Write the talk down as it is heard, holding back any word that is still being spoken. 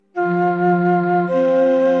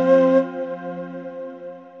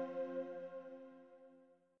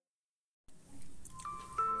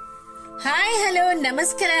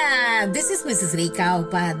ನಮಸ್ಕಾರ. This is Mrs ರೇಖಾ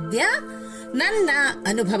ಉಪಾಧ್ಯ. ನನ್ನ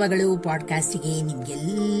ಅನುಭವಗಳು ಪಾಡ್ಕಾಸ್ಟ್ಗೆ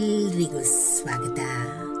ನಿಮ್ಗೆಲ್ಲರಿಗೂ ಸ್ವಾಗತ.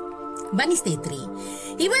 ಬನ್ನಿ ಸ್ನೇಹಿತರೆ,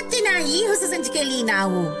 ಇವತ್ತಿನ ಈ ಹೊಸ ಸಂಚಿಕೆಯಲ್ಲಿ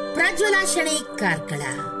ನಾವು ಪ್ರಜ್ವಲ ಶೆಣೈ ಕಾರ್ಕಳ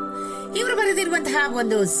ಇವರು ಬರೆದಿರುವಂತಹ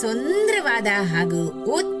ಒಂದು ಸುಂದರವಾದ ಹಾಗೂ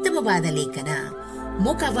ಉತ್ತಮವಾದ ಲೇಖನ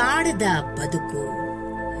ಮುಖವಾಡದ ಬದುಕು.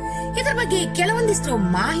 ಇದರ ಬಗ್ಗೆ ಕೆಲವೊಂದಿಷ್ಟು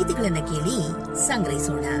ಮಾಹಿತಿಗಳನ್ನ ಕೇಳಿ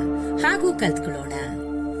ಸಂಗ್ರಹಿಸೋಣ ಹಾಗೂ ಕಲ್ತ್ಕೊಳ್ಳೋಣ.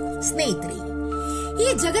 ಸ್ನೇಹಿತರೆ, ಈ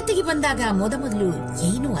ಜಗತ್ತಿಗೆ ಬಂದಾಗ ಮೊದಲು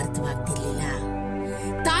ಏನೂ ಅರ್ಥವಾಗ್ತಿರ್ಲಿಲ್ಲ.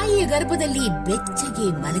 ತಾಯಿಯ ಗರ್ಭದಲ್ಲಿ ಬೆಚ್ಚಗೆ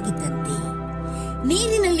ಮಲಗಿದ್ದಂತೆ,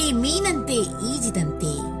 ನೀರಿನಲ್ಲಿ ಮೀನಂತೆ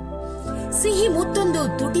ಈಜಿದಂತೆ, ಸಿಹಿ ಮುತ್ತೊಂದು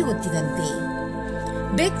ತುಟಿ ಒತ್ತಿದಂತೆ,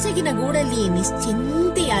 ಬೆಚ್ಚಗಿನ ಗೂಡಲ್ಲಿ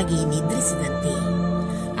ನಿಶ್ಚಿಂತೆಯಾಗಿ ನಿದ್ರಿಸಿದಂತೆ,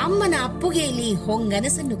 ಅಮ್ಮನ ಅಪ್ಪುಗೆಯಲ್ಲಿ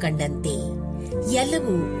ಹೊಂಗನಸನ್ನು ಕಂಡಂತೆ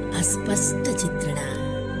ಎಲ್ಲವೂ ಅಸ್ಪಷ್ಟ ಚಿತ್ರಣ.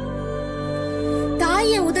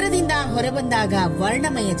 ತಾಯಿಯ ಉದರದಿಂದ ಹೊರಬಂದಾಗ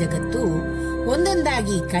ವರ್ಣಮಯ ಜಗತ್ತು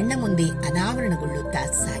ಒಂದೊಂದಾಗಿ ಕಣ್ಣ ಮುಂದೆ ಅನಾವರಣಗೊಳ್ಳುತ್ತಾ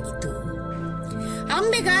ಸಾಗಿತು.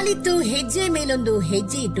 ಅಂಬೆಗಾಲಿತ್ತು ಹೆಜ್ಜೆ ಮೇಲೊಂದು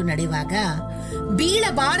ಹೆಜ್ಜೆ ಇಟ್ಟು ನಡೆಯುವಾಗ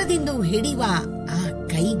ಬೀಳಬಾರದೆಂದು ಹಿಡಿಯುವ ಆ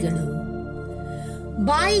ಕೈಗಳು,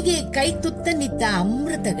 ಬಾಯಿಗೆ ಕೈ ತುತ್ತನ್ನಿತ್ತ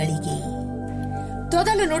ಅಮೃತಗಳಿಗೆ,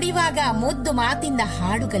 ತೊದಲು ನುಡಿಯುವಾಗ ಮುದ್ದು ಮಾತಿಂದ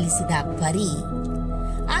ಹಾಡು ಕಲಿಸಿದ ಪರಿ,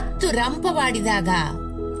 ಅತ್ತು ರಂಪವಾಡಿದಾಗ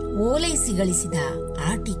ಓಲೈಸಿ ಗಳಿಸಿದ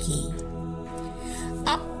ಆಟಿಕೆ,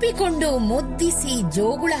 ಅಪ್ಪಿಕೊಂಡು ಮುದ್ದಿಸಿ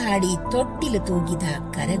ಜೋಗುಳ ಹಾಡಿ ತೊಟ್ಟಿಲು ತೂಗಿದ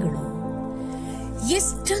ಕರಗಳು.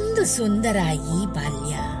 ಎಷ್ಟೊಂದು ಸುಂದರ ಈ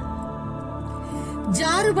ಬಾಲ್ಯ.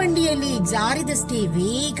 ಜಾರುಬಂಡಿಯಲ್ಲಿ ಜಾರಿದಷ್ಟೇ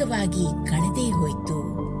ವೇಗವಾಗಿ ಕಳೆದೇ ಹೋಯಿತು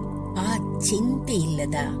ಆ ಚಿಂತೆ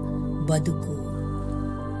ಇಲ್ಲದ ಬದುಕು.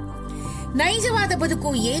 ನೈಜವಾದ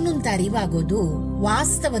ಬದುಕು ಏನು ಅಂತ ಅರಿವಾಗೋದು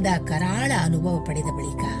ವಾಸ್ತವದ ಕರಾಳ ಅನುಭವ ಪಡೆದ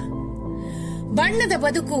ಬಳಿಕ. ಬಣ್ಣದ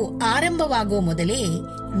ಬದುಕು ಆರಂಭವಾಗೋ ಮೊದಲೇ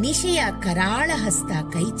ನಿಶೆಯ ಕರಾಳ ಹಸ್ತ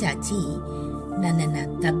ಕೈಚಾಚಿ ನನ್ನನ್ನ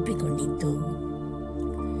ತಬ್ಬಿಕೊಂಡಿತ್ತು.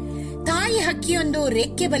 ತಾಯಿ ಹಕ್ಕಿಯೊಂದು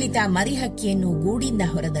ರೆಕ್ಕೆ ಬಲಿತ ಮರಿ ಹಕ್ಕಿಯನ್ನು ಗೂಡಿಂದ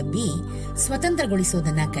ಹೊರದಬ್ಬಿ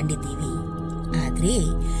ಸ್ವತಂತ್ರಗೊಳಿಸೋದನ್ನ ಕಂಡಿದ್ದೀವಿ. ಆದ್ರೆ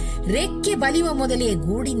ರೆಕ್ಕೆ ಬಲಿಯುವ ಮೊದಲೇ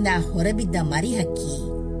ಗೂಡಿಂದ ಹೊರಬಿದ್ದ ಮರಿ ಹಕ್ಕಿ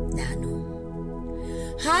ನಾನು.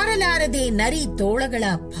 ಹಾರಲಾರದೆ ನರಿ ತೋಳಗಳ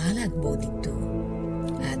ಪಾಲಾಗಬಹುದಿತ್ತು.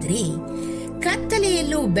 ಆದ್ರೆ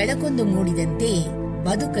ಕತ್ತಲೆಯಲ್ಲೂ ಬೆಳಕೊಂದು ಮೂಡಿದಂತೆ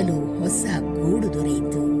ಬದುಕಲು ಹೊಸ ಗೂಡು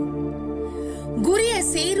ದೊರೆಯಿತು. ಗುರಿಯ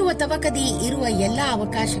ಸೇರುವ ತವಕದಿ ಇರುವ ಎಲ್ಲಾ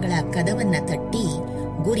ಅವಕಾಶಗಳ ಕದವನ್ನ ತಟ್ಟಿ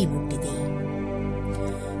ಗುರಿ ಮುಟ್ಟಿದೆ.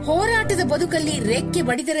 ಹೋರಾಟದ ಬದುಕಲ್ಲಿ ರೆಕ್ಕೆ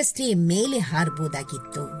ಬಡಿದರಷ್ಟೇ ಮೇಲೆ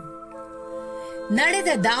ಹಾರಬಹುದಾಗಿತ್ತು. ನಡೆದ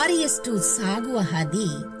ದಾರಿಯಷ್ಟು ಸಾಗುವ ಹಾದಿ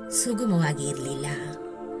ಸುಗಮವಾಗಿ ಇರಲಿಲ್ಲ.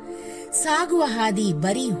 ಸಾಗುವ ಹಾದಿ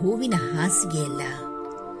ಬರೀ ಹೂವಿನ ಹಾಸಿಗೆಯಲ್ಲ,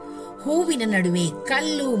 ಹೂವಿನ ನಡುವೆ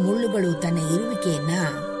ಕಲ್ಲು ಮುಳ್ಳುಗಳು ತನ್ನ ಇರುವಿಕೆಯನ್ನ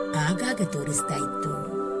ಆಗಾಗ ತೋರಿಸ್ತಾ ಇತ್ತು.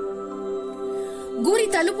 ಗುರಿ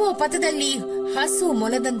ತಲುಪುವ ಪಥದಲ್ಲಿ ಹಸು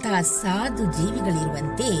ಮೊಲದಂತಹ ಸಾಧು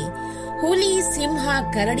ಜೀವಿಗಳಿರುವಂತೆ ಹುಲಿ, ಸಿಂಹ,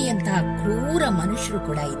 ಕರಡಿಯಂತಹ ಕ್ರೂರ ಮನುಷ್ಯರು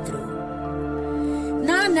ಕೂಡ ಇದ್ರು.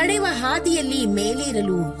 ನಾ ನಡೆಯುವ ಹಾದಿಯಲ್ಲಿ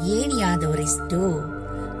ಮೇಲೇರಲು ಏಣಿಯಾದವರೆಷ್ಟೋ,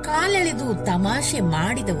 ಕಾಲೆಳೆದು ತಮಾಷೆ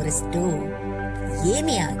ಮಾಡಿದವರೆಷ್ಟೋ.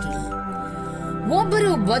 ಏನೇ ಆಗ್ಲಿ,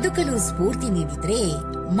 ಒಬ್ಬರು ಬದುಕಲು ಸ್ಫೂರ್ತಿ ನೀಡಿದ್ರೆ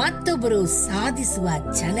ಮತ್ತೊಬ್ಬರು ಸಾಧಿಸುವ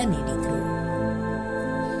ಛಲ ನೀಡಿದ್ರು.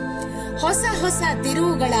 ಹೊಸ ಹೊಸ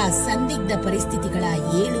ತಿರುವುಗಳ, ಸಂದಿಗ್ಧ ಪರಿಸ್ಥಿತಿಗಳ,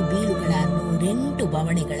 ಏಳು ಬೀಳುಗಳ, 108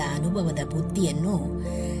 ಬವಣೆಗಳ ಅನುಭವದ ಬುದ್ಧಿಯನ್ನು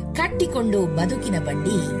ಕಟ್ಟಿಕೊಂಡು ಬದುಕಿನ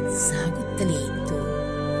ಬಂಡಿ ಸಾಗುತ್ತಲೇ ಇತ್ತು.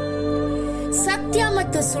 ಸತ್ಯ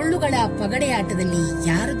ಮತ್ತು ಸುಳ್ಳುಗಳ ಪಗಡೆಯಾಟದಲ್ಲಿ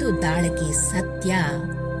ಯಾರದೋ ದಾಳಕ್ಕೆ ಸತ್ಯ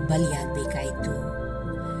ಬಲಿಯಾಗಬೇಕಾಯಿತು.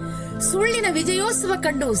 ಸುಳ್ಳಿನ ವಿಜಯೋತ್ಸವ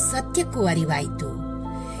ಕಂಡು ಸತ್ಯಕ್ಕೂ ಅರಿವಾಯಿತು.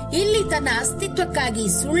 ಇಲ್ಲಿ ತನ್ನ ಅಸ್ತಿತ್ವಕ್ಕಾಗಿ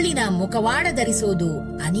ಸುಳ್ಳಿನ ಮುಖವಾಡ ಧರಿಸೋದು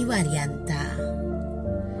ಅನಿವಾರ್ಯ ಅಂತ.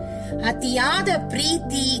 ಅತಿಯಾದ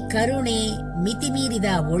ಪ್ರೀತಿ, ಕರುಣೆ, ಮಿತಿಮೀರಿದ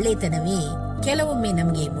ಒಳ್ಳೆತನವೇ ಕೆಲವೊಮ್ಮೆ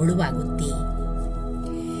ನಮಗೆ ಮುಳುವಾಗುತ್ತೆ.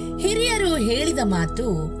 ಹಿರಿಯರು ಹೇಳಿದ ಮಾತು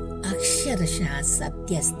ಅಕ್ಷರಶಃ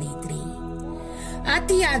ಸತ್ಯ ಸ್ನೇಹಿತರೆ.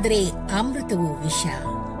 ಅತಿಯಾದರೆ ಅಮೃತವು ವಿಷ.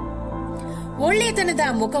 ಒಳ್ಳೆತನದ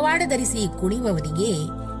ಮುಖವಾಡ ಧರಿಸಿ ಕುಣಿಯುವವನಿಗೆ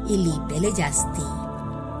ಇಲ್ಲಿ ಬೆಲೆ ಜಾಸ್ತಿ.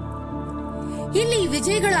 ಇಲ್ಲಿ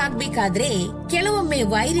ವಿಜಯಗಳು ಆಗ್ಬೇಕಾದ್ರೆ ಕೆಲವೊಮ್ಮೆ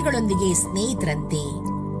ವೈರಿಗಳೊಂದಿಗೆ ಸ್ನೇಹಿತರಂತೆ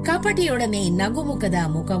ಕಪಟಿಯೊಡನೆ ನಗುಮುಖದ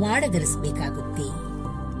ಮುಖವಾಡ ಧರಿಸಬೇಕಾಗುತ್ತೆ.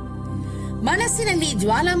 ಮನಸ್ಸಿನಲ್ಲಿ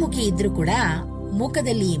ಜ್ವಾಲಾಮುಖಿ ಇದ್ರೂ ಕೂಡ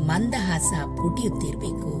ಮುಖದಲ್ಲಿ ಮಂದಹಾಸ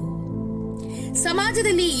ಪುಟಿಯುತ್ತಿರಬೇಕು.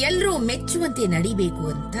 ಸಮಾಜದಲ್ಲಿ ಎಲ್ಲರೂ ಮೆಚ್ಚುವಂತೆ ನಡಿಬೇಕು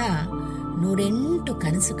ಅಂತ 108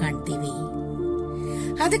 ಕನಸು ಕಾಣ್ತೀವಿ.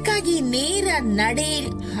 ಅದಕ್ಕಾಗಿ ನೇರ ನಡೆ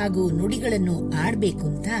ಹಾಗೂ ನುಡಿಗಳನ್ನು ಆಡ್ಬೇಕು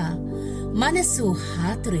ಅಂತ ಮನಸ್ಸು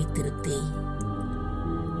ಹಾತೊರೆಯುತ್ತಿರುತ್ತೆ.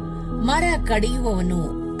 ಮರ ಕಡಿಯುವವನು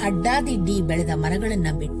ಅಡ್ಡಾದಿಡ್ಡಿ ಬೆಳೆದ ಮರಗಳನ್ನ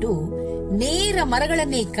ಬಿಟ್ಟು ನೇರ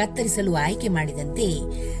ಮರಗಳನ್ನೇ ಕತ್ತರಿಸಲು ಆಯ್ಕೆ ಮಾಡಿದಂತೆ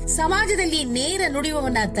ಸಮಾಜದಲ್ಲಿ ನೇರ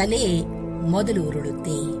ನುಡಿಯುವವನ ತಲೆ ಮೊದಲು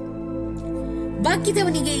ಉರುಳುತ್ತೆ.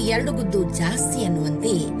 ಬಗ್ಗಿದವನಿಗೆ 2 ಗುದ್ದು ಜಾಸ್ತಿ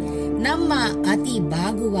ಅನ್ನುವಂತೆ ನಮ್ಮ ಅತಿ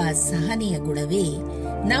ಬಾಗುವ ಸಹನೆಯ ಗುಣವೇ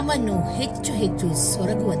ನಮ್ಮನ್ನು ಹೆಚ್ಚು ಹೆಚ್ಚು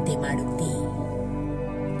ಸೊರಗುವಂತೆ ಮಾಡುತ್ತೆ.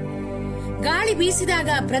 ಗಾಳಿ ಬೀಸಿದಾಗ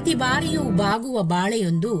ಪ್ರತಿ ಬಾರಿಯೂ ಬಾಗುವ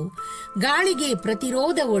ಬಾಳೆಯೊಂದು ಗಾಳಿಗೆ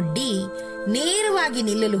ಪ್ರತಿರೋಧ ಒಡ್ಡಿ ನೇರವಾಗಿ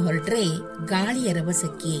ನಿಲ್ಲಲು ಹೊರಟ್ರೆ ಗಾಳಿಯ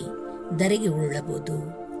ರಭಸಕ್ಕೆ ಧರೆಗೆ ಉರುಳಬಹುದು.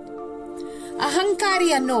 ಅಹಂಕಾರಿ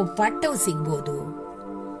ಅನ್ನೋ ಪಟ್ಟವು ಸಿಗ್ಬೋದು.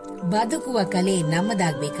 ಬದುಕುವ ಕಲೆ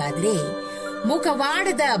ನಮ್ಮದಾಗಬೇಕಾದ್ರೆ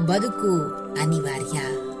ಮುಖವಾಡದ ಬದುಕು ಅನಿವಾರ್ಯ.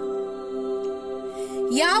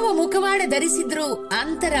 ಯಾವ ಮುಖವಾಡ ಧರಿಸಿದ್ರೂ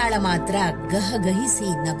ಅಂತರಾಳ ಮಾತ್ರ ಗಹಗಹಿಸಿ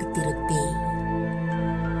ನಗುತ್ತಿರುತ್ತೆ.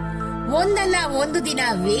 ಒಂದಲ್ಲ ಒಂದು ದಿನ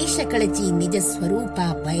ವೇಷ ಕಳಚಿ ನಿಜ ಸ್ವರೂಪ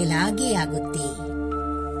ಬಯಲಾಗೇ ಆಗುತ್ತೆ.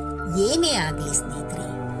 ಏನೇ ಆಗ್ಲಿ ಸ್ನೇಹಿತರೆ,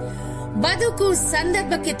 ಬದುಕು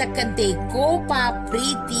ಸಂದರ್ಭಕ್ಕೆ ತಕ್ಕಂತೆ ಕೋಪ,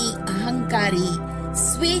 ಪ್ರೀತಿ, ಅಹಂಕಾರಿ,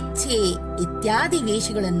 ಸ್ವೇಚ್ಛೆ ಇತ್ಯಾದಿ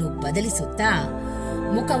ವೇಷಗಳನ್ನು ಬದಲಿಸುತ್ತಾ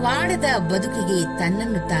ಮುಖವಾಡದ ಬದುಕಿಗೆ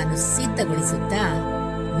ತನ್ನನ್ನು ತಾನು ಸಿದ್ಧಗೊಳಿಸುತ್ತಾ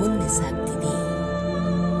ಮುಂದೆ ಸಾಗ್ತಿದೆ.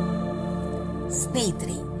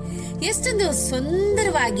 ಸ್ನೇಹಿತರೆ, ಎಷ್ಟೊಂದು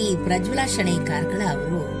ಸುಂದರವಾಗಿ ಪ್ರಜ್ವಲಾ ಶೆಣೈ ಕಾರ್ಕಳ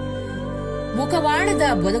ಅವರು ಮುಖವಾಡದ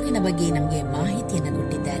ಬದುಕಿನ ಬಗ್ಗೆ ನಮಗೆ ಮಾಹಿತಿಯನ್ನು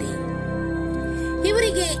ಕೊಟ್ಟಿದ್ದಾರೆ.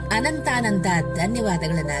 ಇವರಿಗೆ ಅನಂತಾನಂತ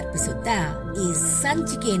ಧನ್ಯವಾದಗಳನ್ನು ಅರ್ಪಿಸುತ್ತಾ ಈ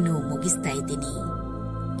ಸಂಚಿಕೆಯನ್ನು ಮುಗಿಸ್ತಾ ಇದ್ದೀನಿ.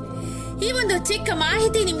 ಈ ಒಂದು ಚಿಕ್ಕ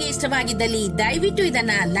ಮಾಹಿತಿ ನಿಮಗೆ ಇಷ್ಟವಾಗಿದ್ದಲ್ಲಿ ದಯವಿಟ್ಟು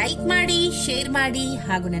ಇದನ್ನ ಲೈಕ್ ಮಾಡಿ, ಶೇರ್ ಮಾಡಿ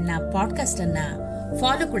ಹಾಗೂ ನನ್ನ ಪಾಡ್ಕಾಸ್ಟ್ ಅನ್ನ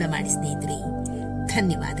ಫಾಲೋ ಕೂಡ ಮಾಡಿ ಸ್ನೇಹಿತರೆ.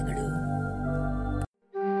 ಧನ್ಯವಾದಗಳು.